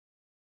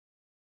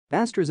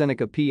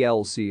AstraZeneca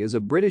plc is a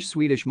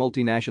British-Swedish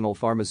multinational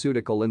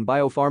pharmaceutical and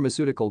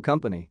biopharmaceutical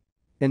company.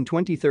 In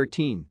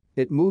 2013,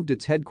 it moved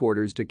its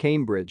headquarters to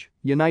Cambridge,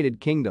 United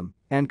Kingdom,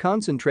 and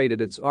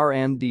concentrated its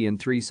R&D in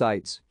 3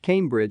 sites: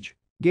 Cambridge,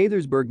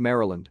 Gaithersburg,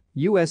 Maryland,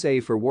 USA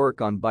for work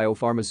on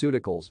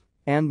biopharmaceuticals,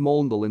 and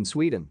Mölndal in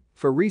Sweden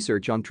for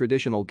research on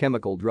traditional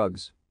chemical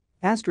drugs.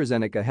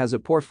 AstraZeneca has a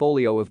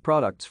portfolio of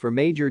products for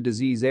major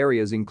disease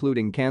areas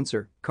including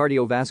cancer,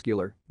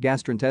 cardiovascular,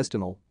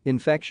 gastrointestinal,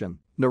 infection,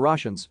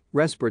 neuroscience,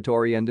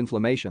 respiratory and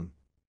inflammation.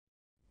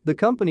 The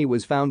company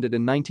was founded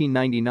in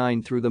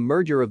 1999 through the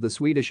merger of the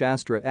Swedish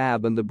Astra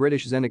AB and the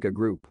British Zeneca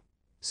Group.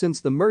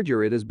 Since the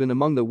merger, it has been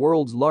among the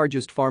world's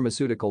largest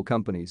pharmaceutical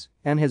companies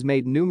and has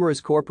made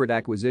numerous corporate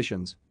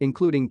acquisitions,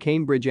 including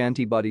Cambridge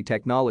Antibody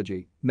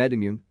Technology,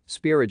 MedImmune,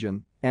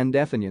 Spirogen, and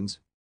Definiens.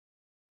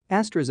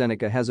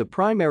 AstraZeneca has a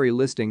primary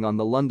listing on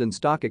the London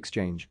Stock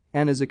Exchange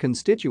and is a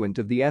constituent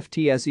of the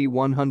FTSE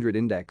 100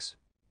 index.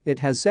 It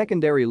has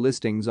secondary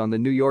listings on the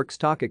New York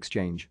Stock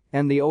Exchange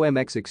and the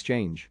OMX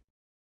Exchange.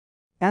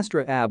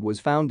 Astra AB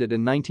was founded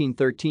in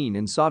 1913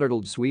 in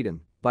Södertälje,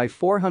 Sweden, by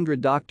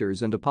 400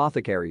 doctors and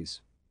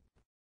apothecaries.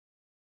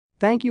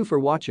 Thank you for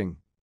watching.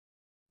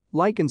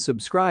 Like and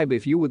subscribe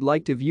if you would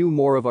like to view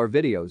more of our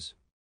videos.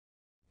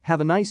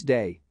 Have a nice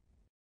day.